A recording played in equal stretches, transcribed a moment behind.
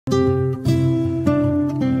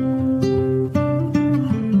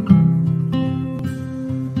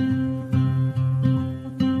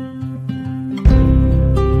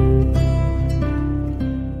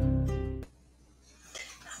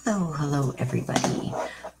everybody.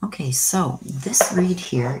 Okay, so this read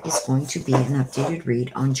here is going to be an updated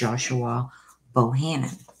read on Josiah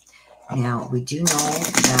Bohannon. Now, we do know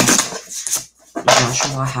that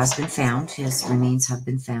Josiah has been found. His remains have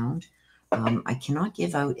been found. I cannot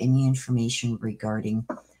give out any information regarding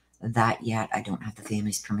that yet. I don't have the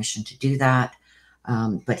family's permission to do that.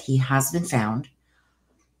 But he has been found.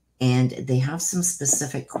 And they have some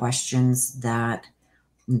specific questions that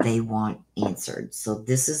they want answered. So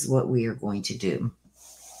this is what we are going to do.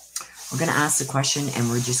 We're going to ask the question and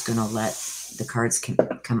we're just going to let the cards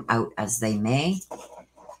come out as they may.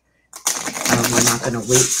 We're not going to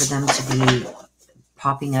wait for them to be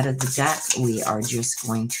popping out of the deck. We are just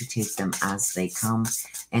going to take them as they come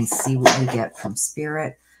and see what we get from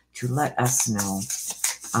Spirit to let us know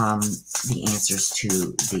the answers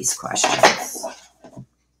to these questions.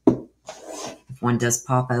 If one does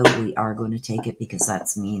pop out, we are going to take it because that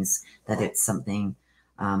means that it's something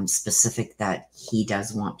specific that he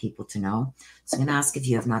does want people to know. So I'm going to ask, if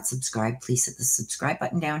you have not subscribed, please hit the subscribe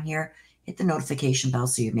button down here. Hit the notification bell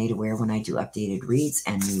so you're made aware when I do updated reads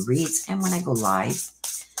and new reads and when I go live.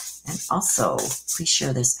 And also, please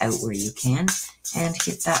share this out where you can and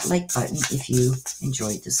hit that like button if you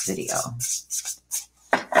enjoyed this video.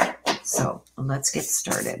 So let's get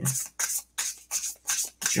started.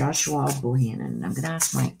 Josiah Bohannon. I'm going to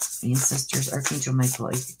ask my ancestors, Archangel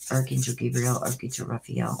Michael, Archangel Gabriel, Archangel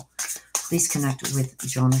Raphael. Please connect with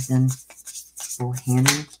Jonathan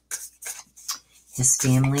Bohannon. His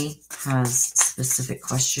family has specific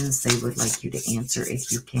questions they would like you to answer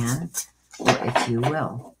if you can, or if you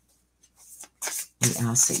will. We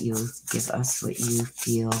ask that you give us what you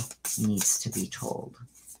feel needs to be told.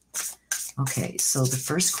 Okay, so the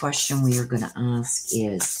first question we are going to ask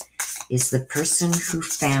is the person who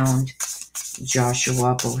found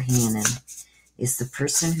Josiah Bohannon, is the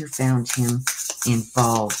person who found him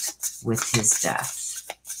involved with his death?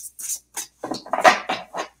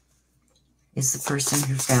 Is the person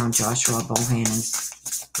who found Josiah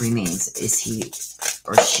Bohannon's remains, is he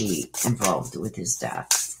or she involved with his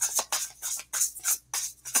death?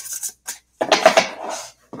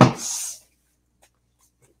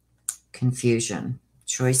 Confusion,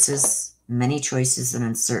 choices, many choices and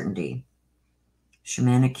uncertainty.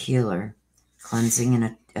 Shamanic healer, cleansing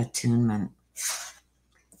and attunement.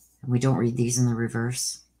 We don't read these in the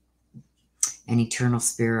reverse. An eternal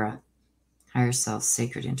spirit, higher self,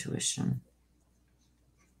 sacred intuition.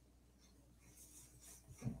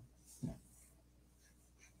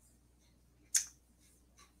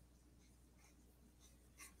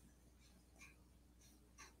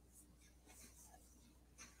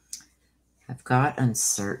 I've got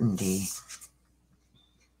uncertainty.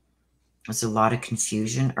 There's a lot of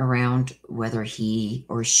confusion around whether he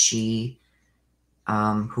or she,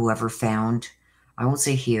 whoever found, I won't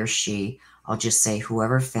say he or she, I'll just say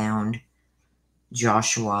whoever found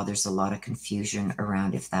Josiah, there's a lot of confusion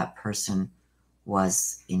around if that person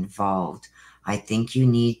was involved. I think you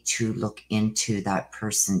need to look into that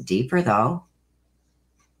person deeper though,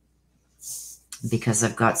 because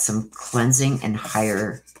I've got some cleansing and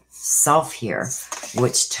higher self here,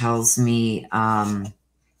 which tells me I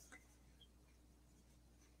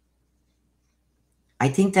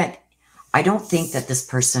don't think that this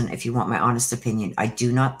person, if you want my honest opinion, I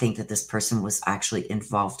do not think that this person was actually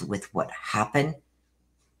involved with what happened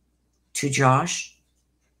to Josh.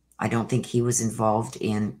 I don't think he was involved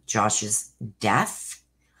in Josh's death,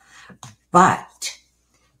 but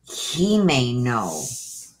he may know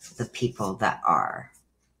the people that are.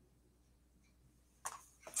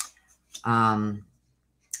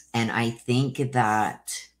 And I think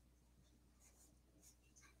that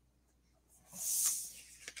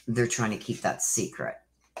they're trying to keep that secret.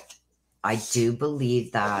 I do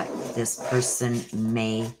believe that this person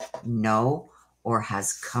may know or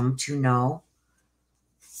has come to know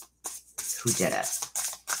who did it.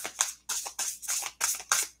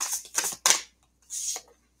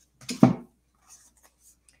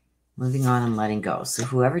 Moving on and letting go. So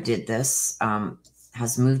whoever did this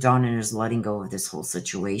has moved on and is letting go of this whole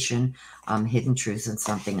situation. Hidden truth and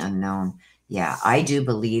something unknown. Yeah, I do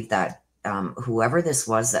believe that whoever this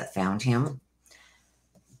was that found him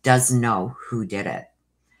does know who did it.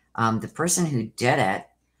 The person who did it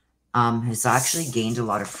has actually gained a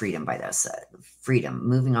lot of freedom by this. Freedom,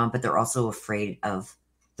 moving on, but they're also afraid of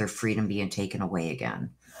their freedom being taken away again.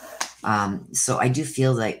 So I do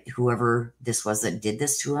feel like whoever this was that did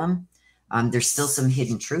this to him, there's still some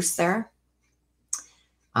hidden truths there.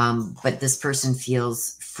 But this person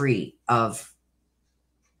feels free of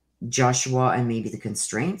Josiah and maybe the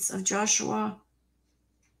constraints of Josiah.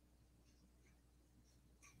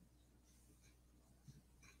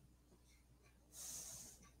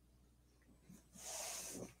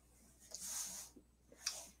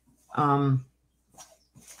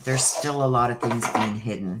 There's still a lot of things being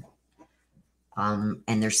hidden. And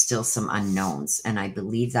there's still some unknowns. And I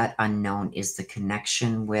believe that unknown is the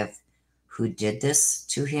connection with who did this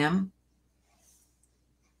to him.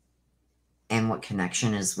 And what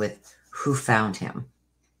connection is with who found him.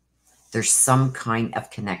 There's some kind of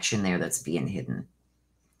connection there that's being hidden.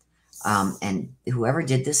 And whoever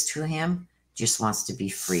did this to him just wants to be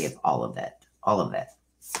free of all of it. All of it.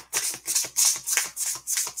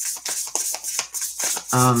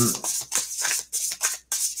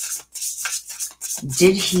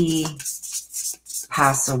 Did he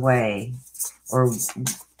pass away? Or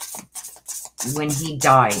when he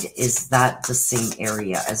died, is that the same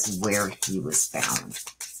area as where he was found?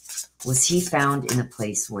 Was he found in a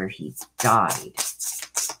place where he died?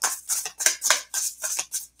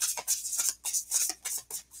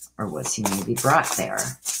 Or was he maybe brought there?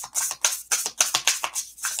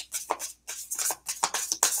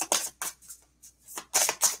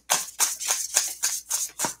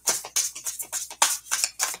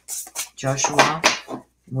 Joshua,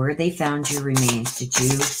 where they found your remains, did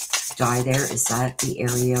you die there? Is that the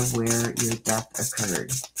area where your death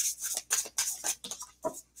occurred?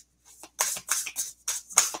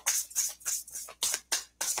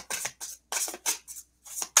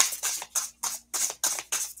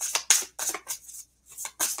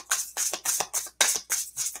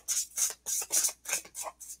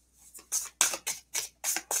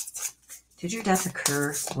 Did your death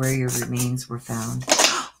occur where your remains were found?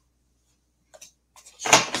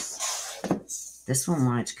 This one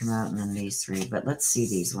wanted to come out and then these three, but let's see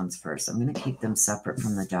these ones first. I'm going to keep them separate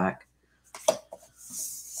from the deck.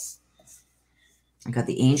 I got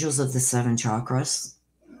the Angels of the Seven Chakras.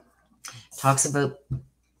 Talks about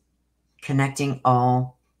connecting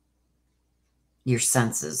all your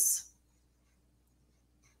senses.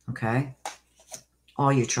 Okay?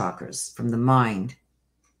 All your chakras, from the mind,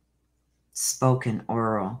 spoken,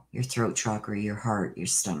 oral, your throat chakra, your heart, your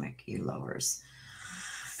stomach, your lowers.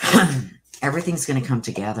 Everything's going to come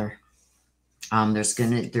together. There's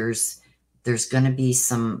going to be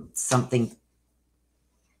something.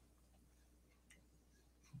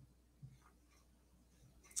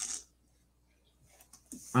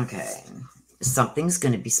 Okay. Something's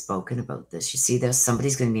going to be spoken about this. You see this?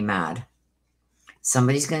 Somebody's going to be mad.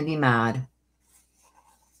 Somebody's going to be mad.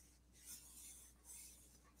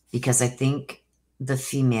 Because I think the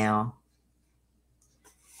female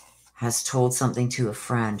has told something to a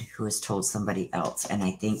friend who has told somebody else. And I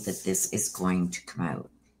think that this is going to come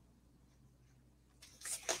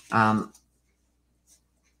out.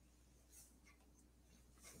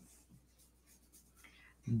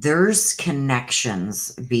 There's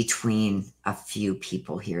connections between a few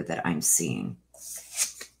people here that I'm seeing.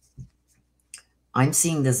 I'm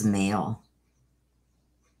seeing this male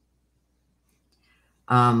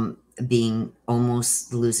being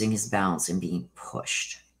almost losing his balance and being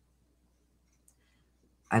pushed.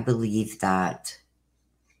 I believe that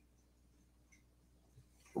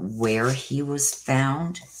where he was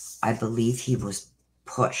found, I believe he was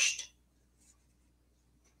pushed.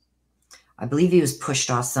 I believe he was pushed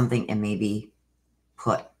off something and maybe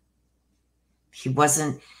put. He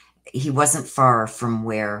wasn't far from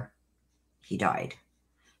where he died.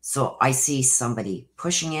 So I see somebody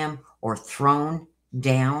pushing him or thrown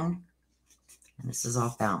down. And this is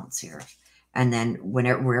off balance here. And then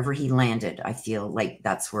wherever he landed, I feel like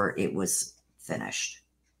that's where it was finished.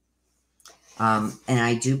 And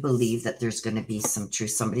I do believe that there's going to be some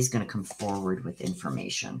truth. Somebody's going to come forward with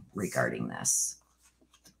information regarding this.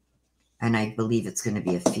 And I believe it's going to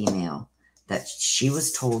be a female, that she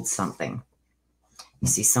was told something. You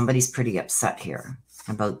see, somebody's pretty upset here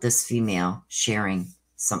about this female sharing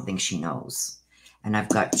something she knows. And I've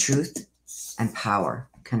got truth and power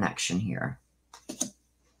connection here.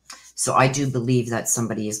 So I do believe that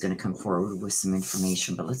somebody is going to come forward with some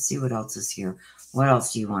information, but let's see what else is here. What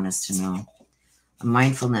else do you want us to know?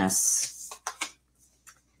 Mindfulness.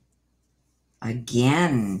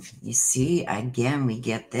 Again, you see, again, we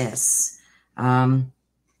get this. I've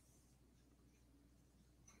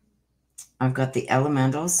got the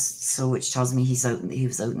elementals, so which tells me he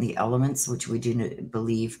was out in the elements, which we do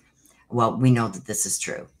believe. Well, we know that this is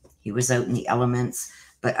true. He was out in the elements,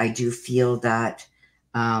 but I do feel that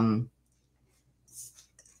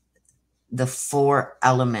the four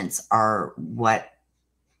elements are what,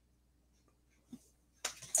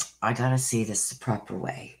 I gotta say this the proper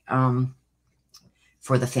way,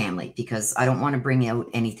 for the family, because I don't want to bring out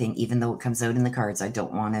anything, even though it comes out in the cards. I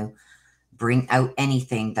don't want to bring out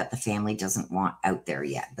anything that the family doesn't want out there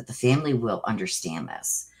yet, but the family will understand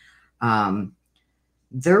this.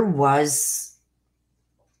 There was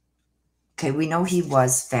Okay, we know he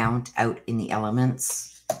was found out in the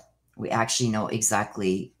elements. We actually know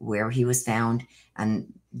exactly where he was found,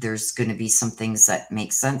 and there's going to be some things that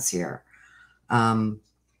make sense here. I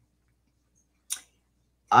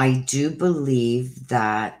do believe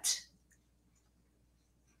that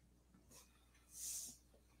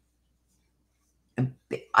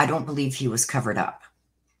I don't believe he was covered up.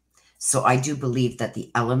 So I do believe that the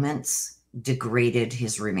elements degraded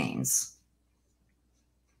his remains.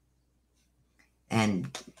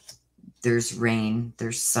 And there's rain,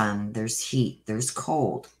 there's sun, there's heat, there's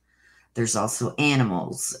cold. There's also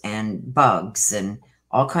animals and bugs and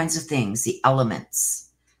all kinds of things, the elements.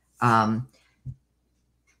 But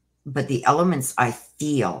the elements, I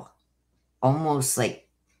feel, almost like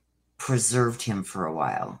preserved him for a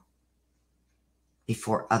while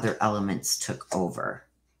before other elements took over.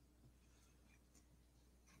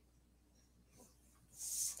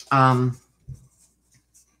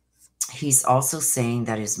 He's also saying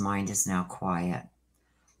that his mind is now quiet.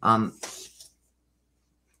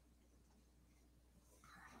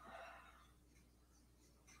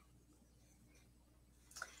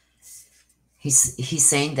 He's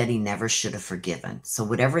saying that he never should have forgiven. So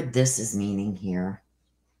whatever this is meaning here,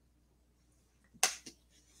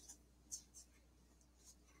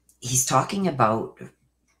 he's talking about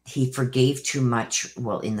he forgave too much,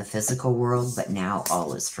 well, in the physical world, but now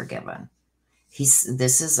all is forgiven.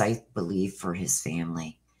 This is, I believe, for his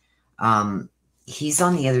family. He's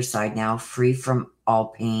on the other side now, free from all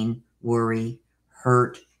pain, worry,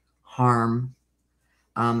 hurt, harm.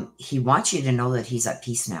 He wants you to know that he's at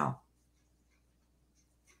peace now.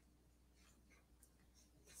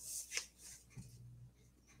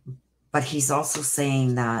 But he's also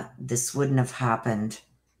saying that this wouldn't have happened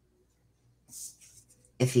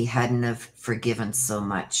if he hadn't have forgiven so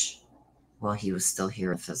much while he was still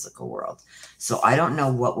here in the physical world. So I don't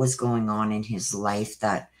know what was going on in his life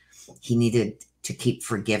that he needed to keep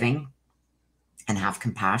forgiving and have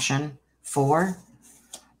compassion for.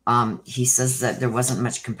 He says that there wasn't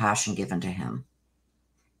much compassion given to him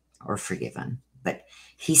or forgiven. But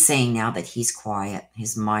he's saying now that he's quiet.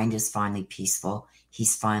 His mind is finally peaceful.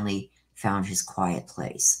 He's finally found his quiet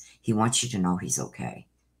place. He wants you to know he's okay.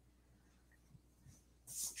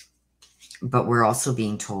 But we're also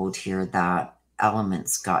being told here that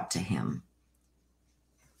elements got to him.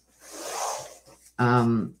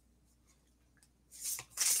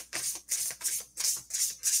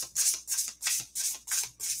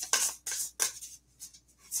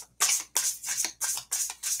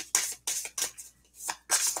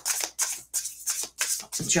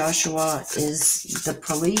 Joshua, is the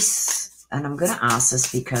police, and I'm going to ask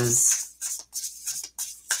this because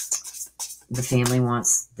the family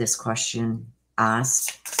wants this question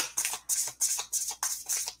asked.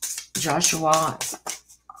 Joshua,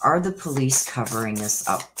 are the police covering this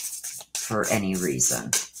up for any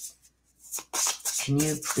reason? Can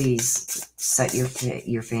you please set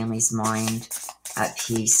your family's mind at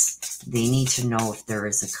peace? They need to know if there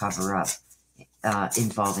is a cover-up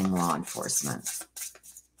involving law enforcement.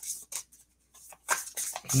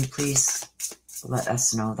 Can you please let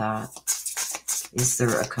us know that? Is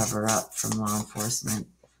there a cover-up from law enforcement?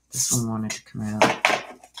 This one wanted to come out.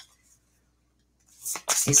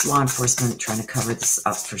 Is law enforcement trying to cover this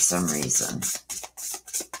up for some reason?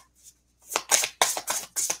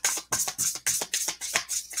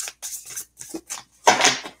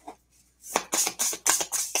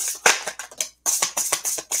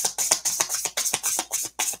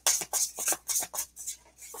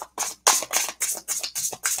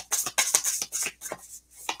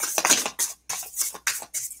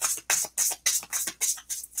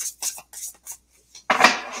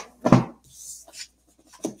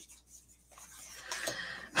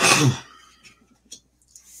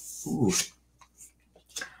 Ooh.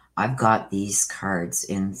 I've got these cards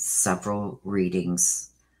in several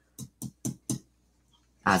readings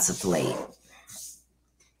as of late.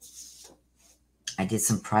 I did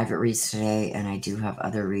some private reads today, and I do have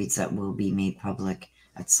other reads that will be made public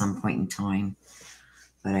at some point in time.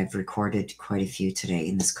 But I've recorded quite a few today,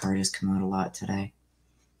 and this card has come out a lot today.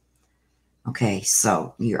 Okay,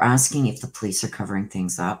 so you're asking if the police are covering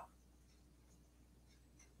things up.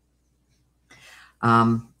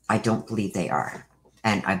 I don't believe they are.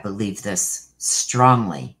 And I believe this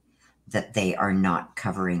strongly, that they are not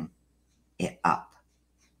covering it up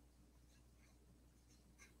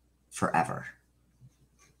forever.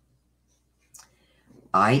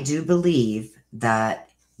 I do believe that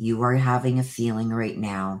you are having a feeling right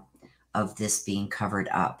now of this being covered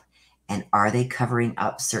up. And are they covering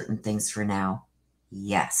up certain things for now?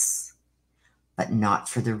 Yes, but not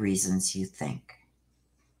for the reasons you think.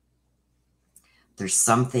 There's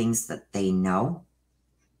some things that they know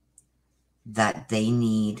that they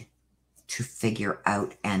need to figure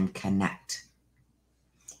out and connect.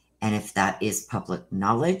 And if that is public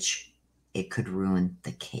knowledge, it could ruin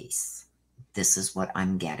the case. This is what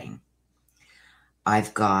I'm getting.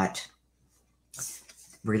 I've got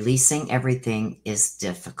releasing everything is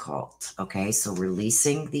difficult. Okay, so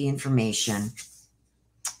releasing the information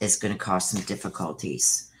is going to cause some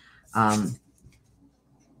difficulties.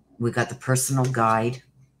 We got the personal guide.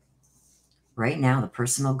 Right now, the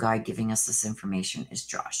personal guide giving us this information is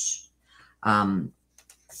Josh.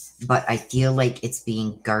 But I feel like it's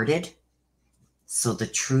being guarded. So the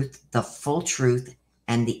truth, the full truth,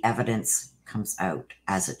 and the evidence comes out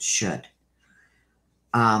as it should.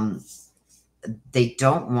 They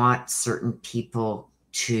don't want certain people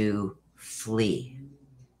to flee.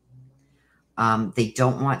 They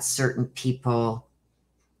don't want certain people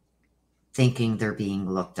thinking they're being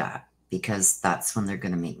looked at, because that's when they're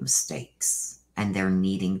going to make mistakes, and they're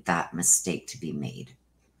needing that mistake to be made.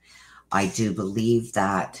 I do believe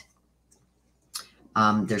that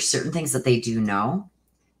there's certain things that they do know,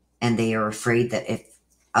 and they are afraid that if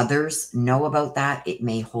others know about that, it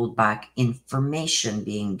may hold back information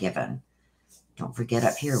being given. Don't forget,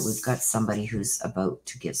 up here, we've got somebody who's about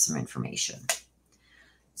to give some information.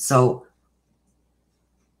 So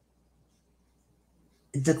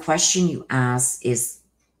the question you ask, is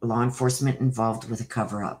law enforcement involved with a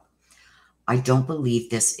cover-up? I don't believe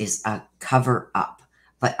this is a cover-up,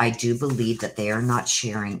 but I do believe that they are not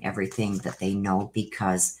sharing everything that they know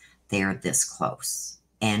because they are this close.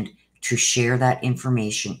 And to share that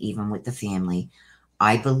information, even with the family,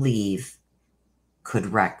 I believe could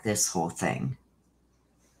wreck this whole thing.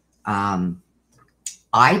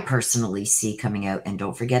 I personally see coming out, and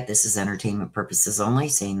don't forget, this is entertainment purposes only,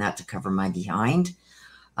 saying that to cover my behind.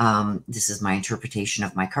 This is my interpretation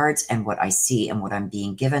of my cards and what I see and what I'm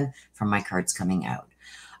being given from my cards coming out.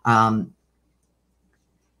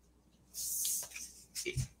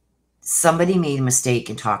 Somebody made a mistake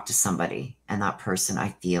and talked to somebody, and that person, I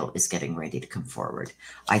feel, is getting ready to come forward.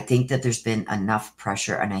 I think that there's been enough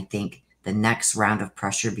pressure, and I think the next round of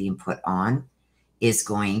pressure being put on is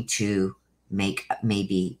going to make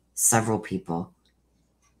maybe several people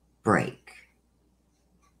break.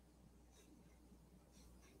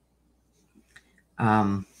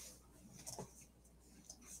 I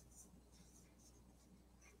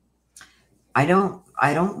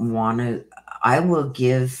don't want to. I will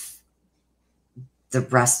give the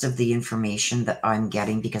rest of the information that I'm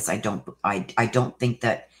getting, because I don't think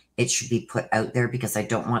that it should be put out there, because I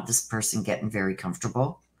don't want this person getting very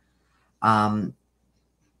comfortable.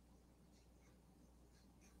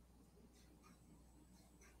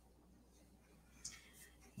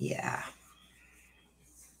 Yeah.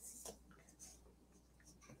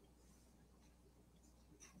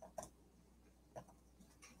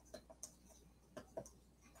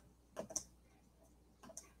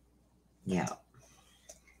 Yeah.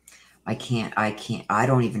 I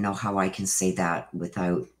don't even know how I can say that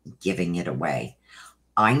without giving it away.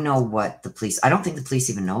 I know what the police, I don't think the police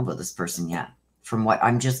even know about this person yet. From what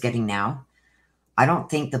I'm just getting now, I don't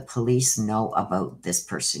think the police know about this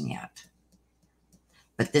person yet.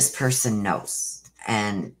 But this person knows.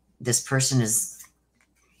 And this person is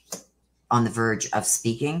on the verge of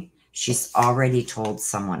speaking. She's already told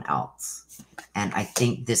someone else. And I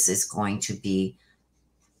think this is going to be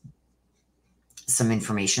some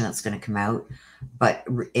information that's going to come out. But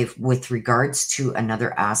if with regards to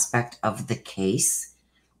another aspect of the case,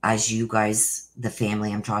 as you guys, the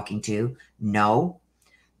family I'm talking to, know,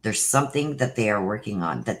 there's something that they are working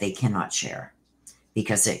on that they cannot share,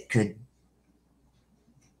 because it could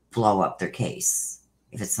blow up their case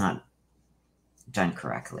if it's not done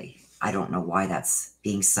correctly. I don't know why that's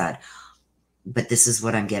being said, but this is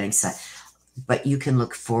what I'm getting said. But you can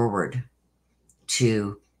look forward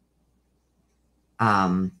to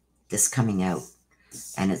this coming out,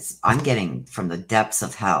 and I'm getting from the depths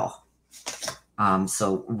of hell.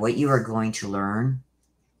 So what you are going to learn,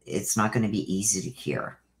 it's not going to be easy to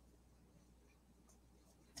hear.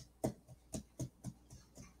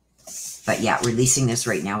 But yeah, releasing this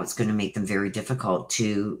right now, it's going to make them very difficult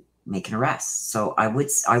to make an arrest. So I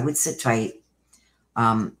would sit tight,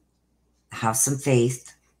 have some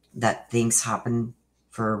faith that things happen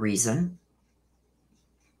for a reason.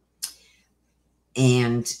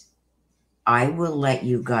 And I will let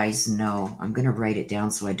you guys know. I'm going to write it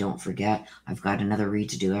down so I don't forget. I've got another read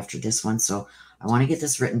to do after this one, so I want to get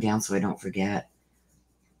this written down so I don't forget.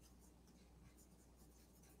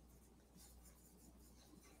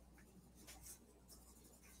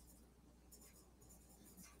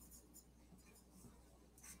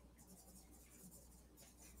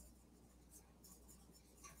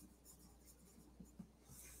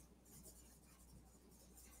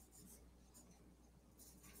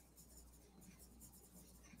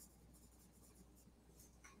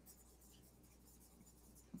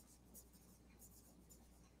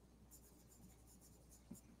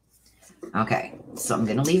 Okay, so I'm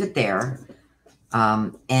going to leave it there.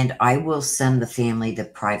 And I will send the family the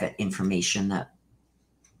private information that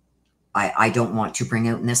I don't want to bring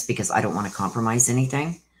out in this because I don't want to compromise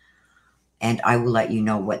anything. And I will let you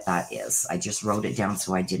know what that is. I just wrote it down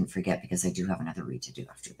so I didn't forget because I do have another read to do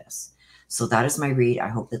after this. So that is my read. I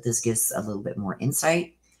hope that this gives a little bit more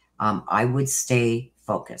insight. I would stay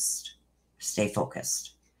focused. Stay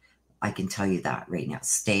focused. I can tell you that right now.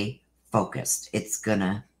 Stay focused. It's going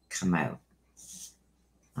to come out.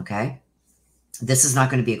 Okay? This is not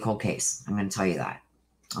going to be a cold case. I'm going to tell you that.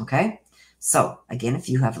 Okay? So, again, if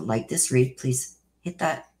you have liked this read, please hit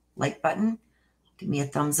that like button. Give me a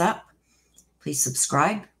thumbs up. Please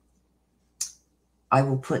subscribe. I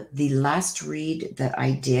will put the last read that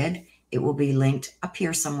I did. It will be linked up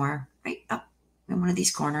here somewhere, right up in one of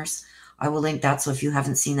these corners. I will link that. So if you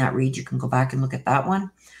haven't seen that read, you can go back and look at that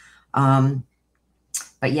one.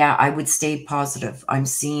 But yeah, I would stay positive. I'm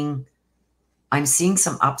seeing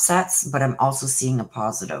some upsets, but I'm also seeing a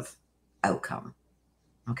positive outcome.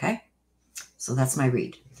 Okay? So that's my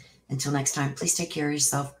read. Until next time, please take care of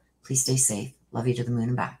yourself. Please stay safe. Love you to the moon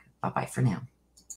and back. Bye-bye for now.